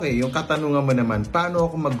Okay, yung katanungan mo naman, paano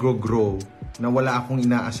ako mag-grow na wala akong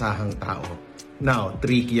inaasahang tao? Now,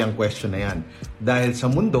 tricky ang question na yan. Dahil sa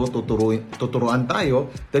mundo, tuturuan tayo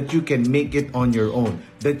that you can make it on your own.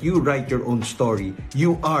 That you write your own story.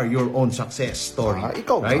 You are your own success story.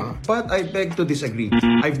 Ikaw right? ba? But I beg to disagree.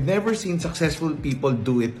 I've never seen successful people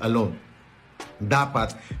do it alone.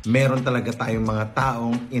 Dapat meron talaga tayong mga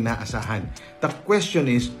taong inaasahan. The question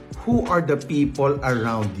is, who are the people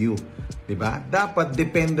around you? Diba? Dapat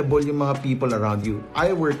dependable yung mga people around you.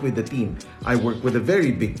 I work with a team. I work with a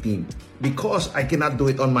very big team because I cannot do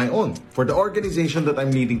it on my own. For the organization that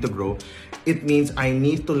I'm leading to grow, it means I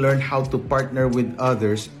need to learn how to partner with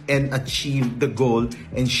others and achieve the goal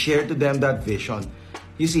and share to them that vision.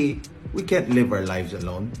 You see, we can't live our lives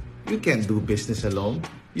alone. You can't do business alone.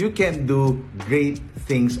 You can't do great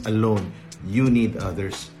things alone. You need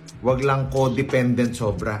others. Wag lang codependent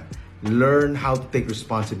sobra. Learn how to take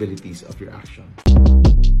responsibilities of your action.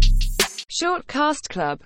 Shortcast Club